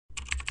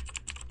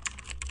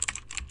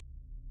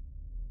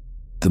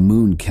The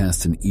moon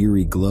casts an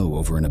eerie glow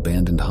over an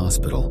abandoned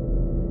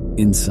hospital.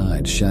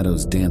 Inside,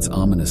 shadows dance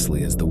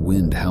ominously as the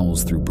wind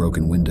howls through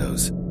broken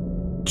windows.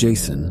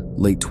 Jason,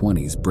 late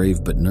 20s,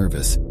 brave but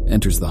nervous,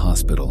 enters the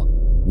hospital,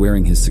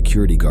 wearing his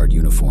security guard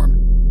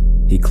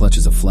uniform. He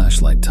clutches a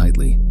flashlight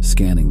tightly,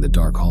 scanning the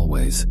dark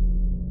hallways.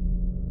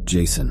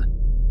 Jason.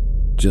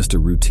 Just a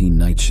routine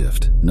night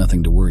shift,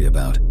 nothing to worry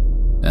about.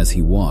 As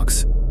he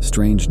walks,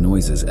 strange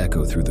noises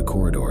echo through the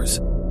corridors.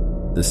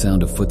 The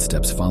sound of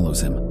footsteps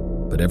follows him,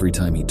 but every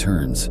time he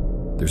turns,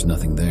 there's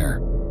nothing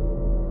there.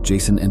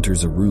 Jason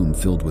enters a room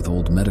filled with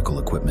old medical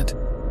equipment.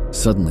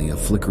 Suddenly, a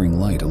flickering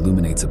light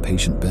illuminates a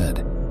patient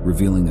bed,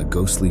 revealing a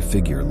ghostly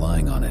figure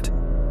lying on it.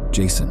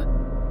 Jason,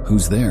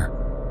 who's there?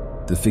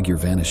 The figure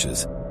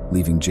vanishes,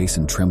 leaving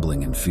Jason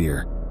trembling in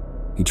fear.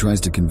 He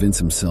tries to convince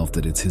himself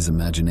that it's his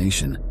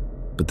imagination,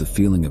 but the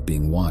feeling of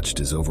being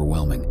watched is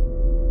overwhelming.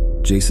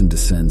 Jason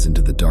descends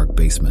into the dark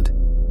basement.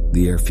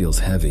 The air feels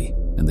heavy,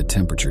 and the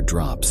temperature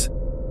drops.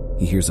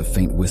 He hears a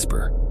faint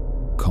whisper,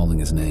 calling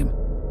his name.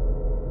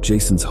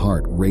 Jason's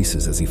heart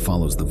races as he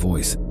follows the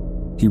voice.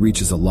 He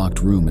reaches a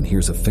locked room and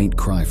hears a faint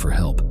cry for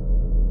help.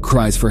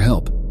 Cries for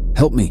help.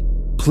 Help me,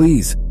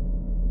 please.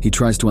 He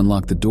tries to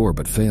unlock the door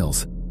but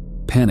fails.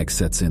 Panic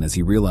sets in as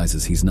he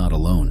realizes he's not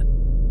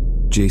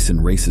alone.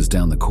 Jason races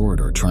down the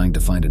corridor trying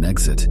to find an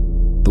exit.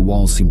 The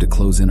walls seem to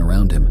close in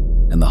around him,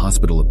 and the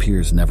hospital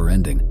appears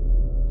never-ending.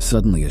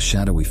 Suddenly, a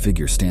shadowy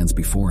figure stands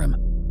before him.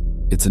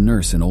 It's a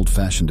nurse in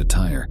old-fashioned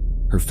attire,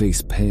 her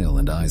face pale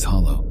and eyes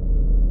hollow.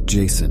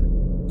 Jason.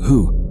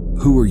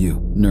 Who are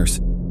you, nurse?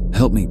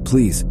 Help me,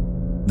 please.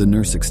 The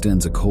nurse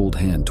extends a cold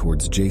hand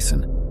towards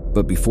Jason,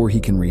 but before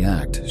he can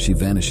react, she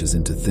vanishes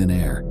into thin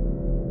air.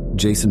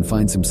 Jason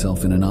finds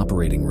himself in an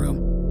operating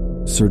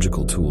room.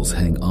 Surgical tools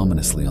hang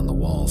ominously on the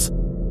walls.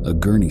 A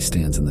gurney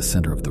stands in the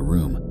center of the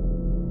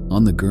room.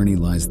 On the gurney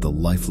lies the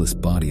lifeless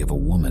body of a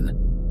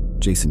woman.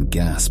 Jason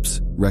gasps,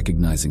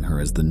 recognizing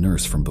her as the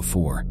nurse from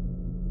before.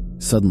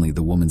 Suddenly,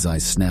 the woman's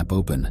eyes snap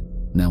open,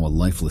 now a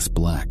lifeless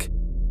black.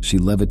 She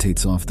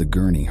levitates off the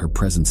gurney, her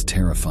presence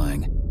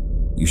terrifying.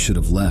 You should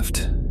have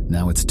left.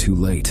 Now it's too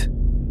late.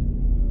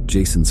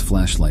 Jason's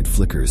flashlight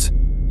flickers,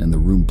 and the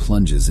room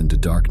plunges into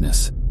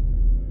darkness.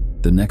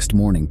 The next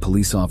morning,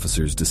 police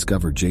officers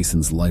discover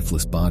Jason's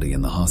lifeless body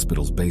in the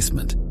hospital's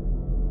basement.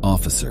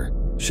 Officer,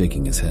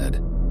 shaking his head.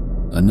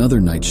 Another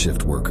night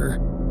shift worker.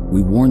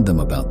 We warned them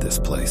about this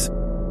place.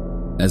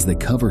 As they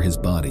cover his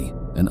body,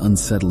 an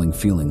unsettling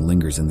feeling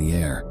lingers in the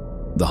air.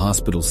 The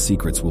hospital's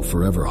secrets will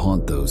forever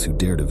haunt those who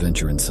dare to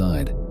venture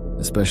inside,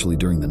 especially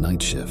during the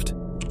night shift.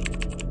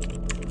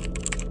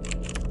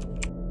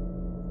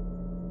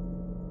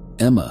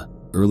 Emma,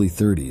 early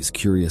 30s,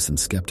 curious and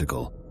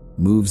skeptical,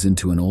 moves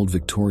into an old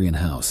Victorian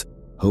house,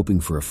 hoping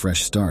for a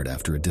fresh start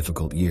after a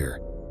difficult year.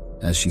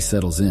 As she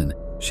settles in,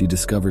 she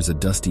discovers a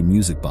dusty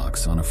music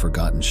box on a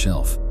forgotten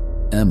shelf.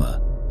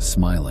 Emma,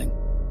 smiling.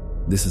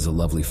 This is a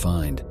lovely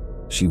find.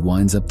 She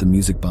winds up the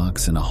music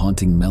box and a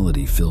haunting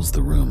melody fills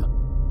the room.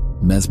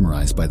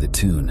 Mesmerized by the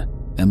tune,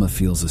 Emma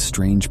feels a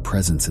strange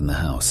presence in the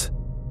house.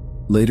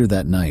 Later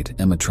that night,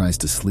 Emma tries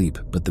to sleep,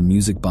 but the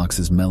music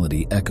box's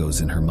melody echoes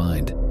in her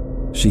mind.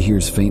 She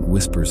hears faint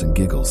whispers and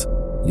giggles,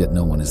 yet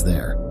no one is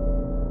there.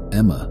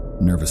 Emma,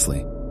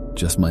 nervously,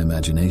 just my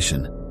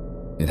imagination.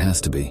 It has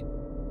to be.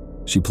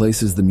 She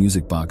places the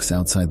music box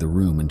outside the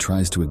room and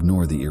tries to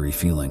ignore the eerie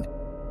feeling.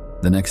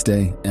 The next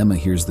day, Emma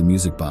hears the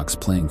music box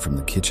playing from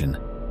the kitchen.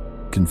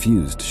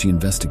 Confused, she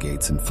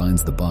investigates and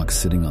finds the box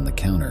sitting on the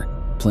counter,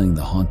 playing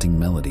the haunting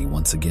melody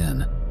once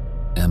again.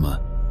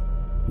 Emma,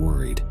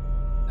 worried.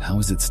 How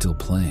is it still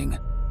playing?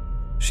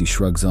 She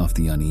shrugs off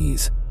the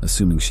unease,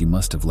 assuming she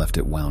must have left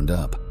it wound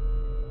up.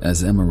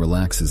 As Emma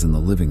relaxes in the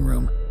living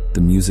room,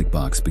 the music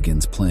box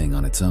begins playing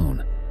on its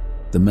own.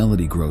 The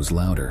melody grows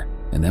louder,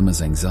 and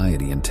Emma's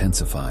anxiety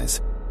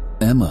intensifies.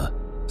 Emma,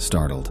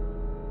 startled.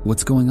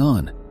 What's going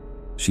on?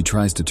 She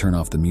tries to turn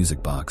off the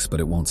music box,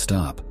 but it won't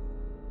stop.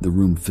 The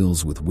room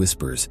fills with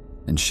whispers,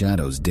 and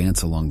shadows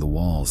dance along the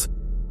walls.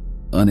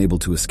 Unable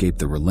to escape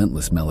the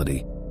relentless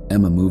melody,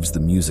 Emma moves the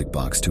music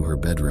box to her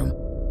bedroom.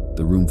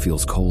 The room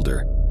feels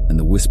colder, and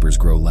the whispers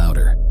grow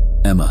louder.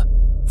 Emma,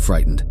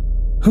 frightened.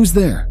 Who's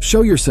there?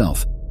 Show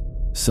yourself!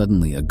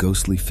 Suddenly, a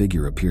ghostly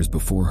figure appears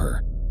before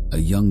her, a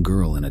young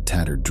girl in a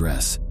tattered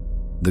dress.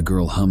 The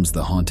girl hums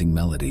the haunting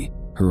melody,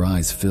 her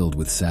eyes filled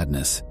with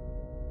sadness.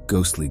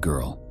 Ghostly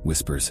girl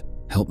whispers,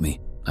 "Help me,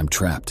 I'm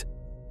trapped."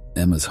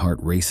 Emma's heart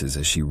races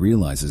as she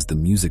realizes the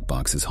music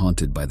box is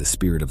haunted by the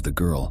spirit of the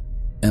girl.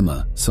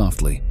 Emma,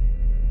 softly,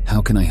 "How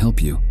can I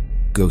help you?"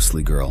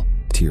 Ghostly girl,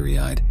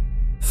 teary-eyed,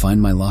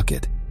 "Find my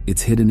locket.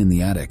 It's hidden in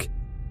the attic."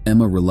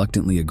 Emma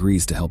reluctantly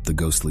agrees to help the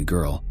ghostly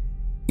girl.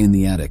 In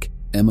the attic,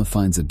 Emma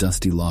finds a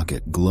dusty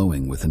locket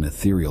glowing with an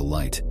ethereal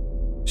light.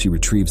 She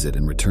retrieves it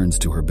and returns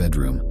to her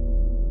bedroom.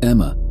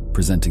 Emma,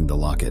 presenting the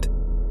locket.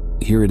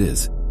 "Here it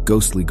is,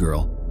 ghostly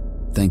girl.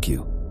 Thank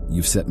you.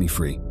 You've set me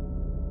free."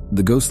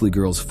 The ghostly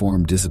girl's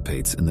form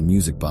dissipates and the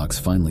music box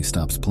finally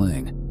stops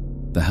playing.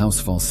 The house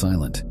falls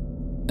silent.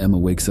 Emma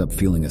wakes up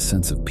feeling a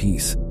sense of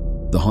peace.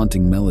 The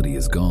haunting melody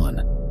is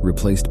gone,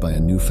 replaced by a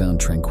newfound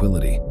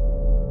tranquility.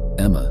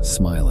 Emma,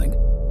 smiling.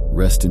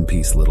 Rest in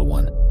peace, little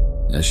one.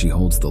 As she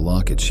holds the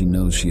locket, she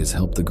knows she has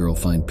helped the girl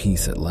find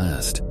peace at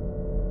last.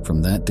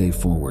 From that day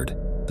forward,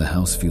 the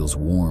house feels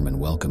warm and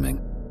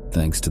welcoming,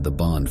 thanks to the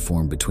bond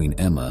formed between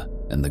Emma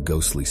and the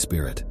ghostly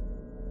spirit.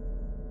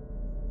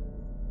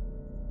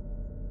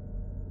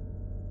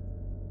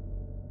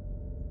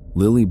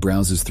 Lily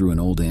browses through an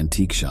old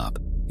antique shop,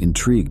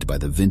 intrigued by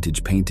the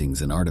vintage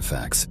paintings and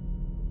artifacts.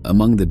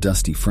 Among the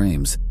dusty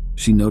frames,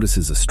 she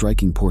notices a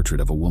striking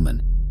portrait of a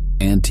woman.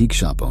 Antique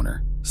shop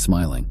owner,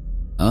 smiling.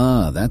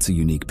 Ah, that's a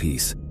unique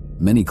piece.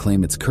 Many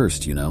claim it's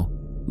cursed, you know.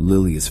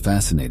 Lily is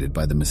fascinated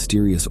by the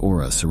mysterious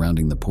aura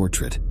surrounding the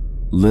portrait.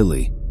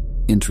 Lily,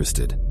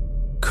 interested.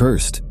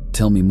 Cursed,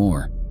 tell me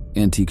more.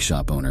 Antique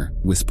shop owner,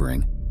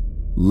 whispering.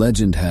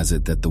 Legend has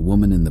it that the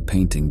woman in the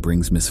painting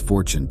brings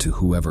misfortune to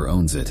whoever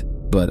owns it,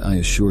 but I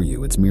assure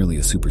you it's merely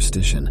a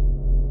superstition.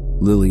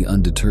 Lily,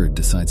 undeterred,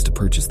 decides to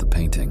purchase the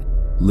painting.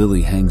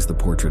 Lily hangs the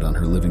portrait on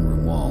her living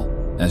room wall.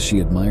 As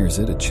she admires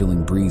it, a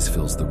chilling breeze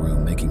fills the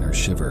room, making her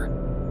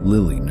shiver.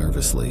 Lily,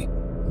 nervously.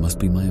 Must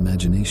be my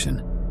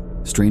imagination.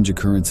 Strange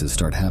occurrences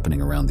start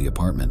happening around the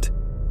apartment.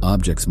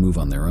 Objects move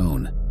on their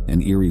own,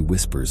 and eerie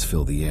whispers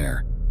fill the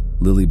air.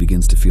 Lily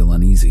begins to feel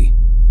uneasy,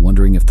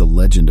 wondering if the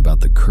legend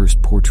about the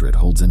cursed portrait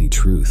holds any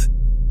truth.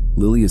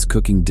 Lily is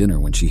cooking dinner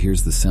when she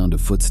hears the sound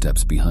of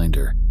footsteps behind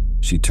her.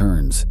 She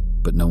turns,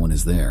 but no one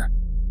is there.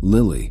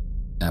 Lily,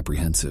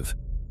 apprehensive.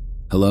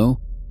 Hello?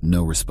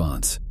 No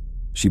response.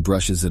 She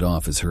brushes it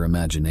off as her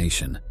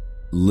imagination.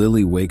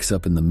 Lily wakes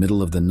up in the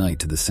middle of the night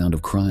to the sound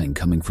of crying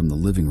coming from the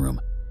living room.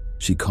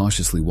 She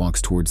cautiously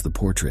walks towards the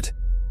portrait.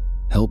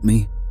 Help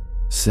me?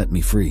 Set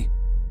me free.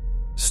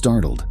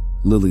 Startled,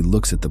 Lily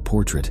looks at the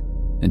portrait,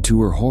 and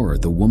to her horror,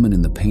 the woman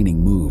in the painting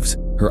moves,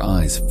 her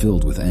eyes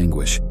filled with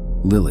anguish.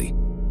 Lily,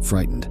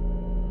 frightened.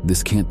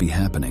 This can't be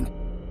happening.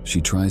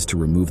 She tries to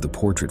remove the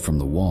portrait from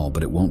the wall,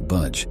 but it won't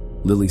budge.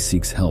 Lily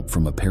seeks help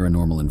from a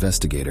paranormal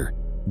investigator,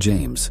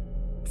 James,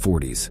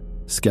 40s,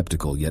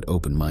 skeptical yet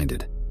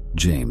open-minded.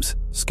 James,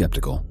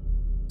 skeptical.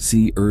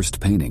 See Erst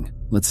painting.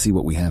 Let's see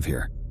what we have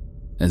here.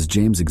 As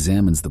James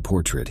examines the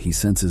portrait, he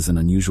senses an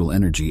unusual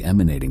energy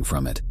emanating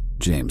from it.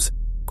 James,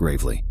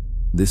 gravely.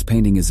 This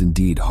painting is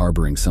indeed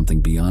harboring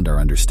something beyond our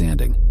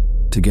understanding.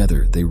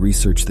 Together, they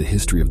research the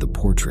history of the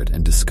portrait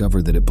and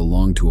discover that it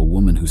belonged to a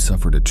woman who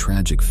suffered a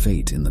tragic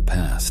fate in the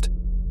past.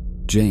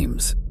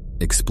 James,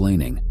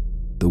 explaining.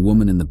 The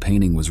woman in the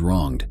painting was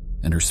wronged,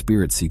 and her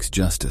spirit seeks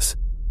justice.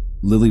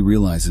 Lily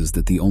realizes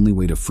that the only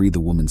way to free the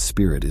woman's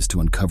spirit is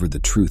to uncover the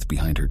truth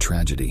behind her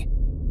tragedy.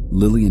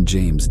 Lily and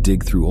James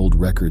dig through old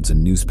records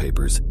and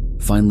newspapers,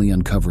 finally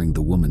uncovering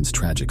the woman's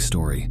tragic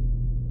story.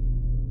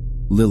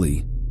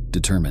 Lily,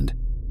 determined.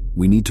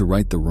 We need to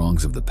right the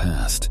wrongs of the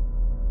past.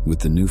 With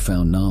the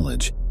newfound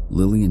knowledge,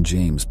 Lily and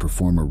James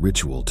perform a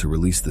ritual to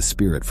release the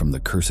spirit from the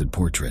cursed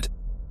portrait.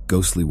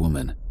 Ghostly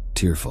woman,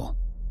 tearful.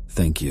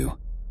 Thank you.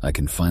 I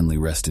can finally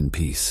rest in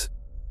peace.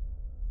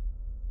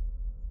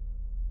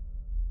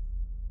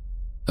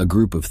 A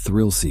group of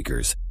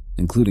thrill-seekers,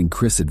 including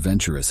Chris,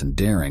 adventurous and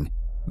daring,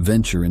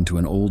 venture into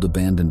an old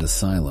abandoned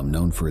asylum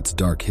known for its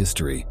dark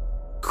history.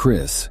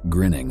 Chris,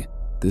 grinning.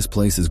 This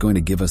place is going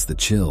to give us the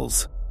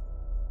chills.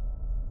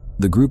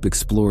 The group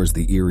explores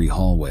the eerie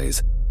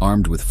hallways,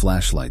 armed with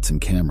flashlights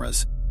and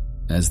cameras.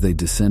 As they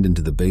descend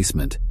into the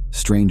basement,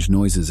 strange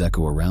noises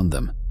echo around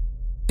them.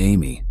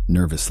 Amy,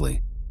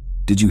 nervously.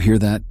 Did you hear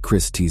that?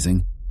 Chris,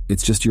 teasing.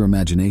 It's just your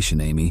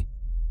imagination, Amy.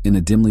 In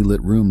a dimly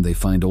lit room, they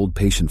find old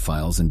patient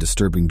files and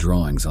disturbing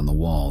drawings on the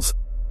walls.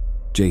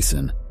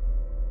 Jason.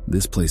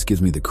 This place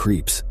gives me the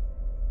creeps.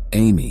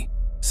 Amy,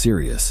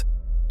 serious.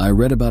 I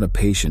read about a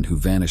patient who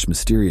vanished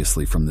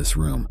mysteriously from this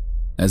room.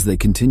 As they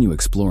continue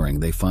exploring,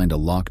 they find a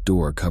locked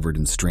door covered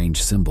in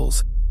strange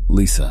symbols.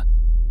 Lisa.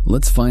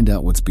 Let's find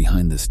out what's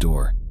behind this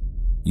door.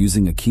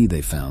 Using a key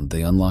they found,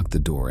 they unlock the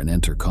door and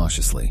enter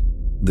cautiously.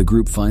 The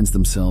group finds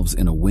themselves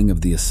in a wing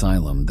of the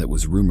asylum that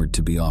was rumored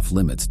to be off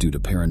limits due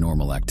to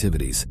paranormal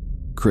activities.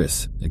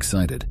 Chris,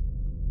 excited.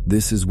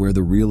 This is where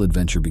the real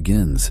adventure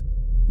begins.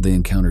 They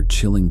encounter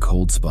chilling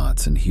cold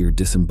spots and hear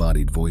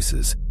disembodied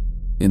voices.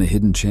 In a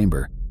hidden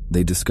chamber,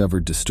 they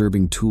discovered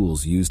disturbing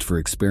tools used for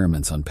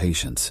experiments on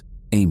patients.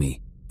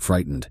 Amy,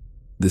 frightened.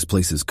 This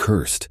place is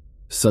cursed.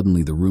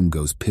 Suddenly the room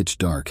goes pitch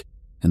dark,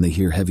 and they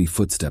hear heavy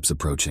footsteps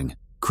approaching.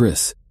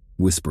 Chris,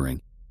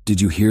 whispering,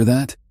 "Did you hear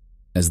that?"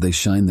 As they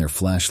shine their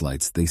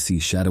flashlights, they see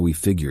shadowy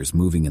figures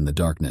moving in the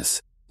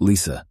darkness.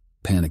 Lisa,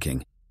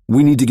 panicking.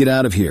 "We need to get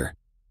out of here."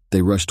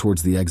 They rush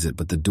towards the exit,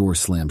 but the door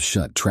slams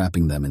shut,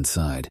 trapping them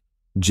inside.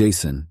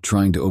 Jason,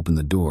 trying to open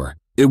the door.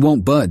 "It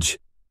won't budge."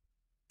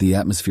 The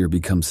atmosphere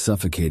becomes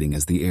suffocating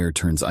as the air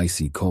turns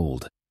icy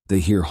cold. They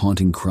hear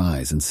haunting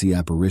cries and see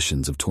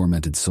apparitions of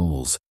tormented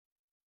souls.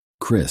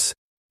 Chris,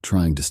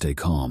 trying to stay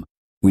calm.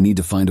 "We need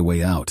to find a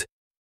way out."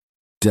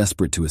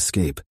 Desperate to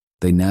escape,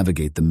 they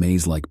navigate the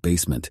maze-like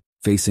basement,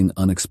 facing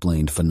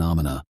unexplained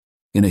phenomena.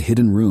 In a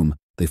hidden room,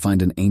 they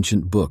find an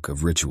ancient book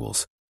of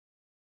rituals.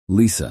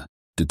 Lisa,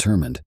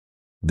 determined.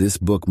 This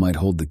book might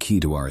hold the key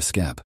to our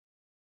escape.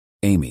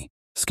 Amy,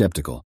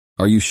 skeptical.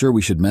 Are you sure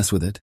we should mess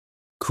with it?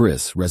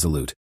 Chris,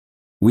 resolute.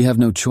 We have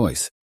no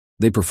choice.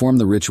 They perform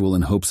the ritual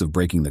in hopes of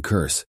breaking the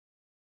curse.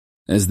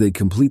 As they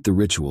complete the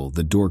ritual,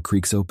 the door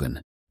creaks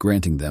open,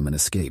 granting them an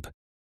escape.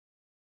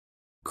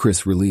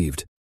 Chris,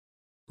 relieved.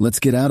 Let's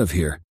get out of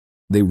here.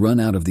 They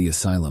run out of the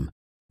asylum,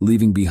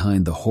 leaving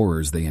behind the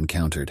horrors they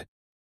encountered.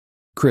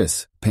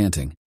 Chris,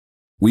 panting.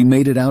 We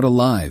made it out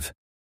alive.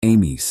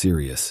 Amy,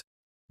 serious.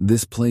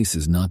 This place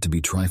is not to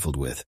be trifled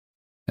with.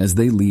 As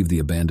they leave the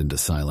abandoned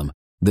asylum,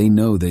 they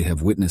know they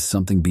have witnessed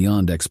something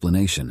beyond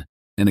explanation,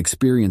 an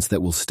experience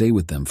that will stay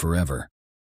with them forever.